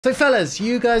So fellas,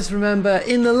 you guys remember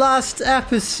in the last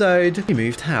episode, we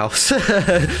moved house.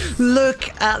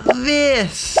 Look at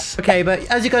this. Okay, but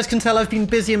as you guys can tell, I've been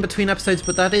busy in between episodes,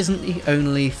 but that isn't the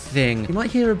only thing. You might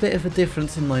hear a bit of a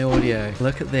difference in my audio.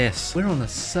 Look at this. We're on a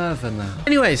server now.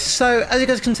 Anyways, so as you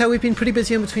guys can tell, we've been pretty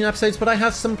busy in between episodes, but I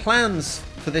have some plans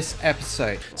for this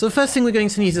episode. So the first thing we're going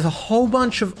to need is a whole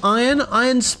bunch of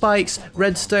iron spikes,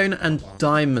 redstone, and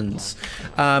diamonds.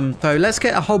 So let's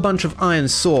get a whole bunch of iron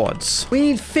swords. We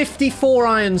need 54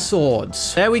 iron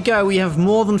swords. There we go. We have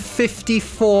more than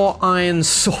 54 iron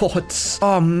swords.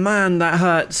 Oh man, that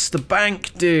hurts the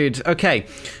bank, dude. Okay,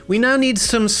 we now need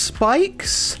some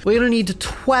spikes. We're gonna need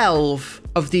 12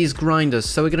 of these grinders,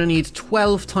 so we're gonna need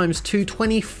 12 times 2,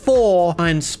 24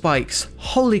 iron spikes.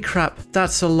 Holy crap,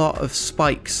 that's a lot of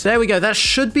spikes. There we go, that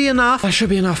should be enough. That should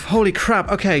be enough. Holy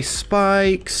crap. Okay,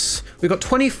 spikes. We've got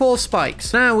 24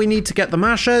 spikes. Now we need to get the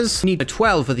mashers. We need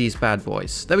 12 of these bad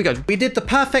boys. There we go. We did the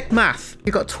perfect math.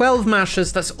 We've got 12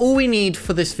 mashers. That's all we need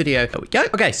for this video. There we go.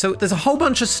 Okay, so there's a whole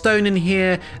bunch of stone in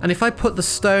here, and if I put the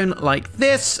stone like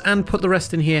this and put the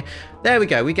rest in here, there we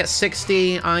go. We get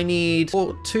 60. I need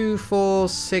 2, 4,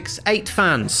 6, 8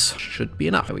 fans. Should be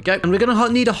enough. There we go. And we're gonna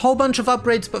need a whole bunch of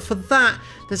upgrades, but for that,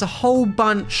 there's a whole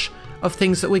bunch of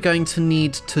things that we're going to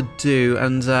need to do,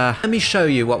 and let me show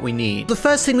you what we need. The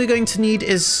first thing we're going to need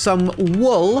is some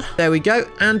wool. There we go.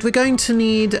 And we're going to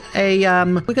need a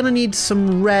we're gonna need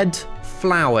some red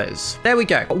flowers. There we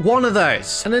go. One of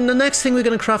those. And then the next thing we're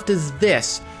gonna craft is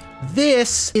this.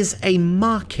 This is a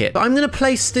market. I'm gonna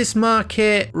place this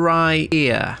market right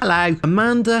here. Hello,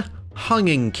 Amanda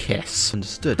Hunging Kiss.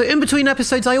 Understood. So in between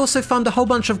episodes, I also found a whole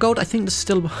bunch of gold. I think there's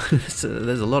still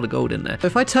there's a lot of gold in there. So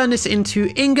if I turn this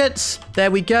into ingots, there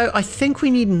we go. I think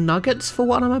we need nuggets for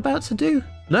what I'm about to do.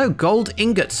 No, gold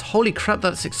ingots. Holy crap,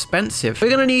 that's expensive. We're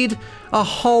gonna need a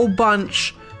whole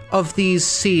bunch of these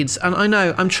seeds, and I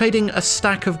know I'm trading a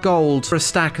stack of gold for a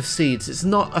stack of seeds. It's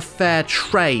not a fair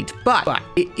trade, but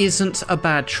it isn't a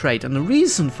bad trade, and the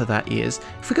reason for that is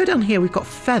if we go down here, we've got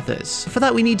feathers. For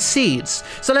that we need seeds,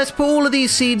 so let's put all of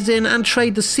these seeds in and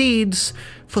trade the seeds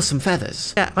for some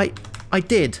feathers. Yeah, I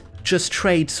did just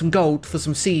trade some gold for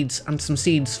some seeds and some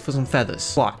seeds for some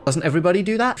feathers. Why doesn't everybody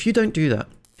do that? If you don't do that,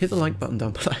 hit the like button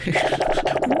down below.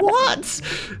 What?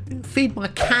 Feed my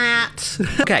cat.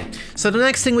 Okay, so the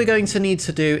next thing we're going to need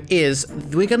to do is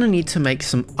we're going to need to make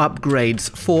some upgrades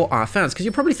for our fans, because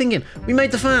you're probably thinking, we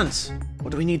made the fans.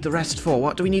 What do we need the rest for?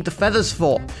 What do we need the feathers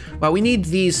for? Well, we need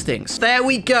these things. There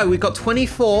we go. We've got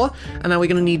 24, and now we're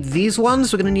going to need these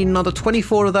ones. We're going to need another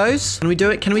 24 of those. Can we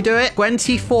do it? Can we do it?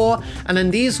 24, and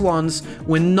then these ones,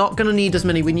 we're not going to need as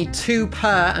many. We need 2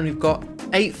 per, and we've got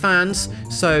 8 fans,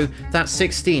 so that's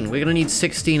 16. We're gonna need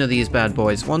 16 of these bad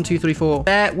boys. 1, 2, 3, 4.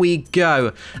 There we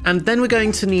go. And then we're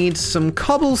going to need some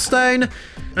cobblestone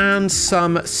and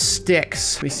some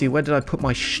sticks. Let me see, where did I put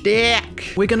my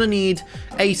stick? We're gonna need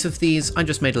 8 of these. I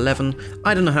just made 11.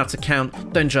 I don't know how to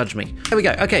count. Don't judge me. There we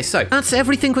go. Okay, so that's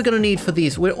everything we're gonna need for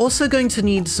these. We're also going to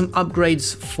need some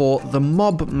upgrades for the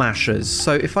mob mashers.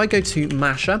 So if I go to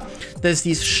masher, there's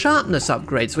these sharpness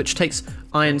upgrades, which takes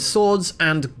iron swords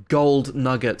and gold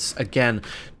nuggets again.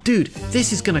 Dude,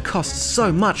 this is gonna cost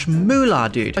so much moolah,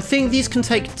 dude. I think these can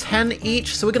take 10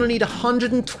 each, so we're gonna need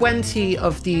 120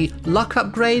 of the luck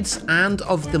upgrades and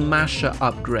of the masher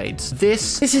upgrades.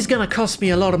 This is gonna cost me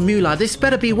a lot of moolah. This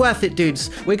better be worth it, dudes.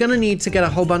 We're gonna need to get a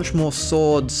whole bunch more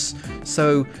swords.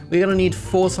 So we're gonna need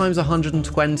 4 times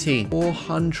 120.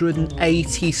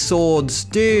 480 swords,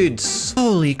 dudes.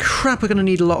 Holy crap, we're gonna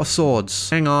need a lot of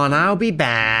swords. Hang on, I'll be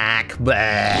back.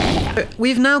 Blah.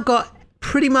 We've now got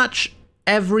pretty much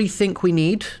everything we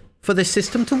need for this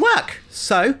system to work.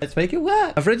 So let's make it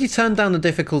work. I've already turned down the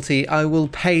difficulty. I will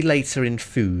pay later in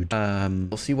food.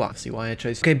 We'll see why. See why I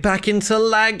chose. Okay, back into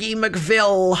laggy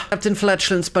McVille. Captain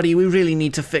Flatulence, buddy, we really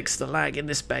need to fix the lag in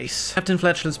this base. Captain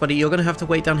Flatulence, buddy, you're gonna have to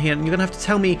wait down here, and you're gonna have to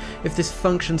tell me if this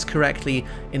functions correctly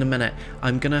in a minute.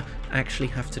 I'm gonna actually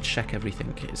have to check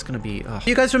everything. It's gonna be.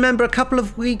 You guys remember a couple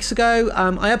of weeks ago,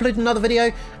 I uploaded another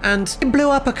video, and it blew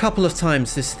up a couple of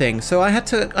times. This thing, so I had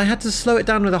to slow it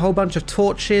down with a whole bunch of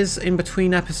torches in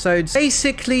between episodes.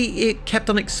 Basically, it kept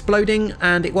on exploding,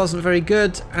 and it wasn't very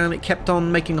good, and it kept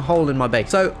on making a hole in my base.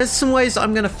 So there's some ways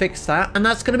I'm gonna fix that, and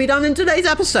that's gonna be done in today's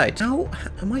episode. Now,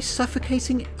 am I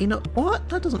suffocating in a... What?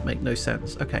 That doesn't make no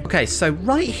sense. Okay, so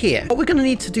right here, what we're gonna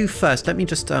need to do first, let me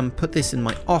just put this in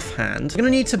my offhand. We're gonna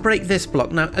need to break this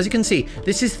block. Now, as you can see,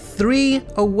 this is 3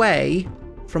 away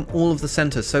from all of the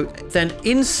centers. So then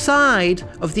inside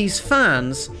of these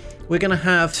fans, we're gonna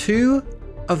have 2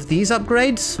 of these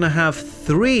upgrades. We're gonna have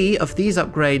 3 of these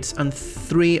upgrades and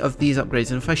 3 of these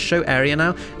upgrades. And if I show area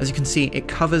now, as you can see, it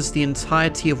covers the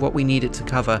entirety of what we need it to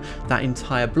cover, that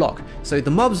entire block. So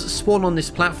the mobs spawn on this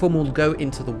platform will go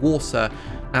into the water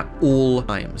at all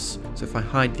times. So if I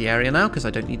hide the area now, because I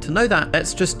don't need to know that,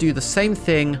 let's just do the same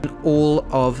thing on all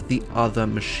of the other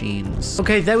machines.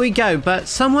 Okay, there we go. But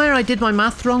somewhere I did my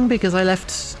math wrong because I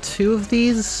left 2 of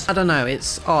these. I don't know.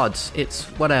 It's odd. It's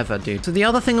whatever, dude. So the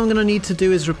other thing I'm going to need to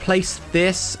do is replace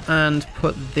this and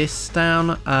put this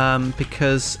down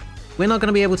because we're not going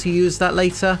to be able to use that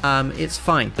later. It's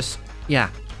fine. Just, yeah.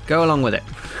 Go along with it.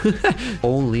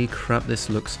 Holy crap, this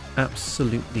looks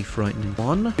absolutely frightening.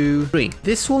 1, 2, 3.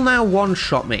 This will now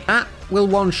one-shot me. That will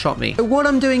one-shot me. So what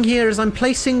I'm doing here is I'm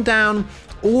placing down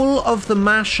all of the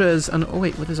mashers and... Oh,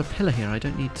 wait, well, there's a pillar here. I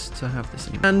don't need to have this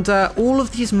anymore. And all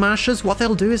of these mashers, what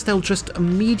they'll do is they'll just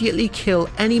immediately kill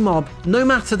any mob, no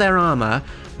matter their armor.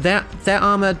 Their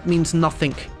armor means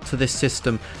nothing to this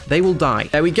system. They will die.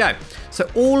 There we go. So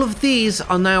all of these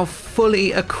are now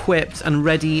fully equipped and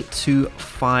ready to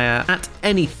fire at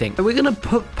anything. So we're going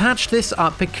to patch this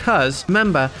up because,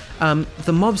 remember,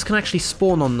 the mobs can actually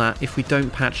spawn on that if we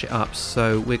don't patch it up.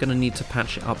 So we're going to need to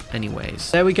patch it up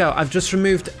anyways. There we go. I've just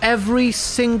removed every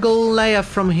single layer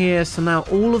from here. So now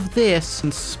all of this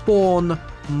can spawn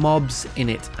mobs in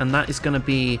it. And that is going to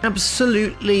be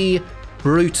absolutely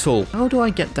brutal. How do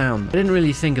I get down? I didn't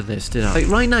really think of this, did I? Like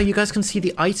right now, you guys can see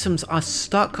the items are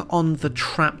stuck on the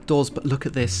trapdoors, but look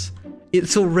at this.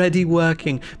 It's already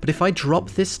working. But if I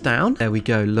drop this down, there we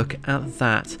go. Look at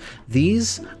that.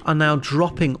 These are now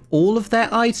dropping all of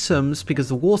their items because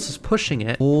the water's pushing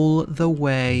it all the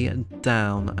way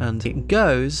down. And it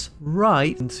goes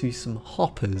right into some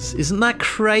hoppers. Isn't that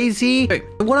crazy? So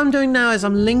what I'm doing now is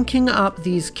I'm linking up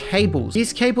these cables.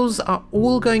 These cables are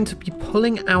all going to be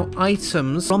pulling out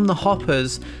items from the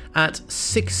hoppers at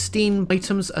 16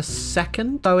 items a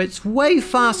second. So it's way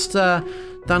faster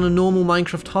than a normal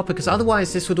Minecraft hopper, because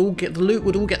otherwise this would all get, the loot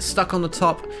would all get stuck on the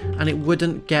top and it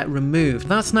wouldn't get removed.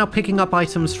 That's now picking up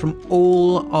items from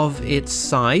all of its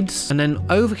sides. And then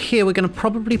over here, we're going to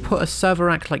probably put a server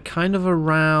rack like kind of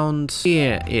around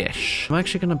here-ish. I'm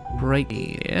actually going to break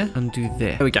here and do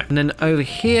this. There we go. And then over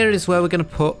here is where we're going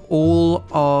to put all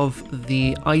of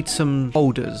the item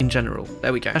holders in general.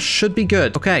 There we go. That should be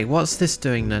good. Okay, what's this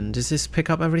doing then? Does this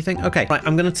pick up everything? Okay, right,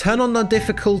 I'm going to turn on the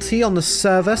difficulty on the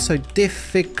server. So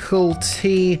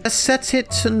difficulty, let's set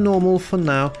it to normal for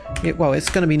now. Well, it's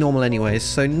going to be normal anyways,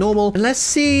 so normal. And let's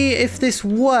see if this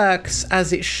works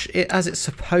as it's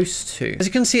supposed to. As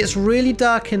you can see, it's really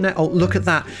dark in there. Oh, look at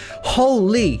that.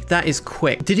 Holy, that is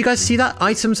quick. Did you guys see that?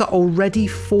 Items are already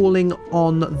falling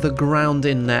on the ground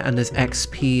in there, and there's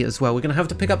XP as well. We're going to have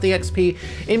to pick up the XP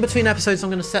in between episodes. I'm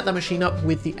going to set that machine up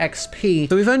with the XP.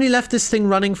 So we've only left this thing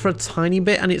running for a tiny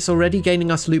bit, and it's already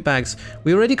gaining us loot bags.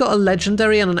 We already got a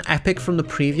legendary and an epic from the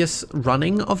previous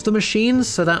running of the machines,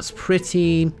 so that's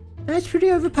pretty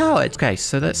overpowered. Okay,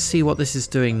 so let's see what this is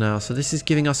doing now. So this is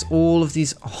giving us all of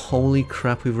these. Oh, holy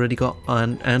crap, we've already got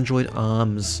android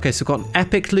arms. Okay, so we've got an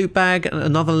epic loot bag,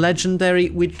 another legendary.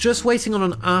 We're just waiting on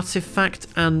an artifact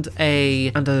and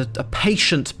a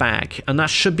patient bag, and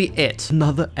that should be it.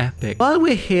 Another epic. While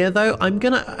we're here though, I'm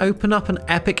gonna open up an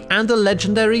epic and a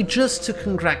legendary just to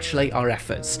congratulate our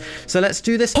efforts. So let's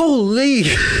do this. Holy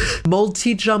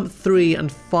multi-jump 3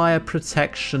 and fire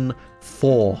protection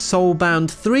 4.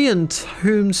 Soulbound 3 and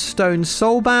Tombstone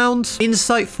Soulbound.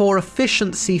 Insight 4,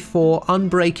 Efficiency 4,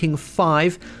 Unbreaking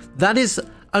 5. That is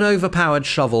an overpowered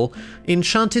shovel.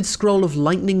 Enchanted Scroll of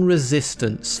Lightning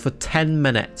Resistance for 10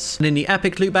 minutes. And in the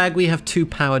epic loot bag, we have 2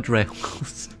 powered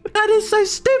rails. That is so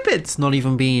stupid. It's not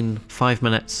even been 5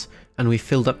 minutes. And we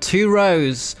filled up 2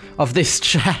 rows of this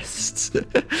chest.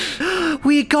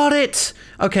 We got it!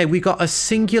 Okay, we got a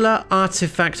singular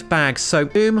artifact bag. So,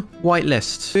 boom,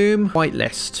 whitelist. Boom,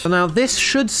 whitelist. So now this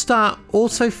should start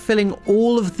auto-filling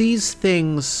all of these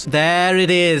things. There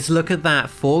it is. Look at that.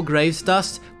 4 graves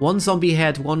dust, 1 zombie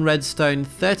head, 1 redstone,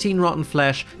 13 rotten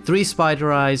flesh, 3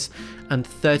 spider eyes, and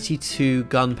 32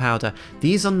 gunpowder.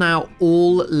 These are now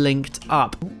all linked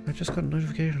up. Oh, I just got a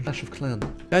notification. Clash of Clans.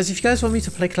 Guys, if you guys want me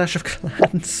to play Clash of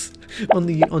Clans on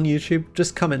YouTube,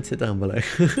 just comment it down below.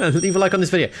 Leave a like on this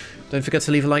video. Don't forget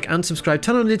to leave a like and subscribe.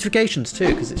 Turn on notifications too,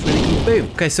 because it's really cool.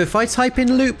 Boom. Okay, so if I type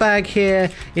in loot bag here,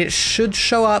 it should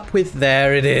show up with,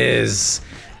 there it is.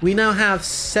 We now have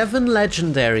 7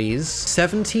 legendaries,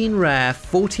 17 rare,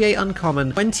 48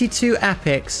 uncommon, 22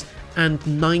 epics, and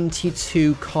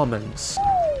 92 commons.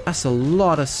 That's a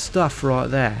lot of stuff right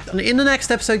there. And in the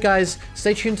next episode, guys,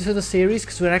 stay tuned to the series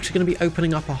because we're actually going to be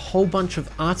opening up a whole bunch of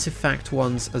artifact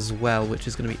ones as well, which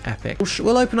is going to be epic.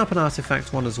 We'll open up an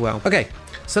artifact one as well. Okay,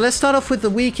 so let's start off with the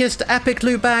weakest epic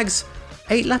loot bags.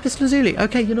 8 lapis lazuli.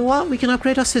 Okay, you know what? We can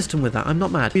upgrade our system with that. I'm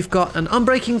not mad. We've got an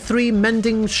unbreaking 3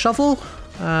 mending shovel.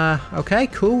 Okay,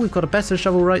 cool. We've got a better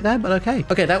shovel right there, but okay.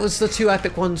 Okay, that was the 2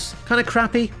 epic ones. Kind of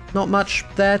crappy. Not much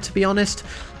there, to be honest.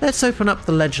 Let's open up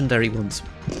the legendary ones.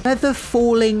 Feather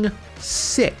Falling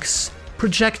 6.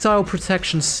 Projectile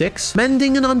Protection 6.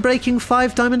 Mending and Unbreaking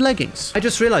 5 diamond leggings. I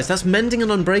just realized that's mending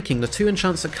and unbreaking, the 2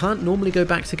 enchants that can't normally go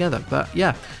back together. But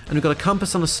yeah, and we've got a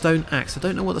compass on a stone axe. I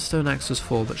don't know what the stone axe was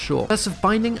for, but sure. Curse of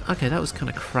Binding. Okay, that was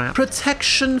kind of crap.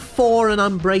 Protection 4 and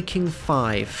Unbreaking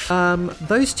 5.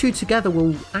 Those 2 together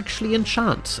will actually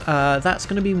enchant. That's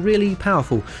going to be really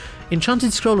powerful.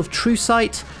 Enchanted Scroll of True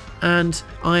Sight and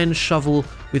Iron Shovel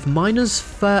with Miner's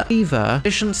Fever,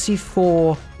 Efficiency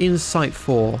 4, Insight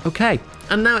 4. Okay,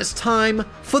 and now it's time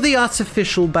for the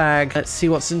artificial bag. Let's see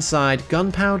what's inside.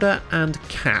 Gunpowder and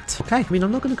cat. Okay, I mean,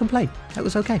 I'm not going to complain. That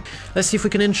was okay. Let's see if we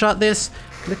can enchant this.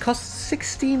 It costs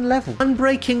 16 level.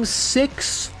 Unbreaking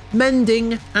 6,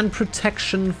 Mending, and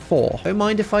Protection 4. Don't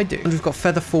mind if I do. And we've got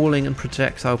Feather Falling and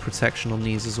Projectile Protection on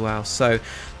these as well. So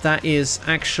that is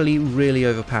actually really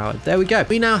overpowered. There we go.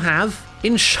 We now have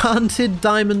Enchanted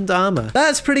Diamond Armor.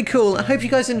 That's pretty cool. I hope you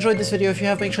guys enjoyed this video. If you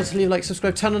have, make sure to leave a like,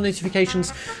 subscribe, turn on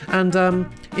notifications. And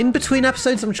in between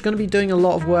episodes, I'm just going to be doing a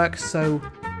lot of work. So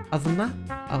other than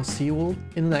that, I'll see you all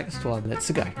in the next one.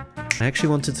 Let's go. I actually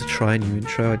wanted to try a new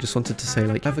intro. I just wanted to say,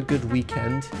 like, have a good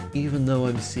weekend, even though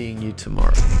I'm seeing you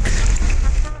tomorrow.